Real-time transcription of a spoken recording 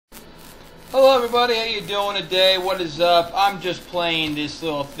Hello everybody, how you doing today? What is up? I'm just playing this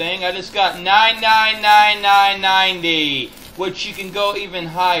little thing. I just got 999990, which you can go even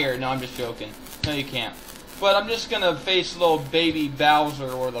higher. No, I'm just joking. No, you can't. But I'm just gonna face little baby Bowser,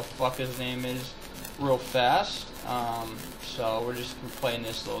 or the fuck his name is, real fast. So we're just playing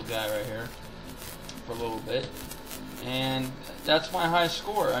this little guy right here for a little bit. And that's my high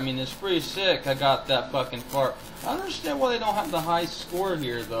score. I mean, it's pretty sick. I got that fucking part. I don't understand why they don't have the high score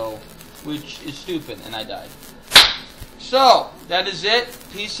here, though, which is stupid, and I died. So, that is it.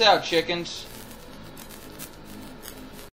 Peace out, chickens.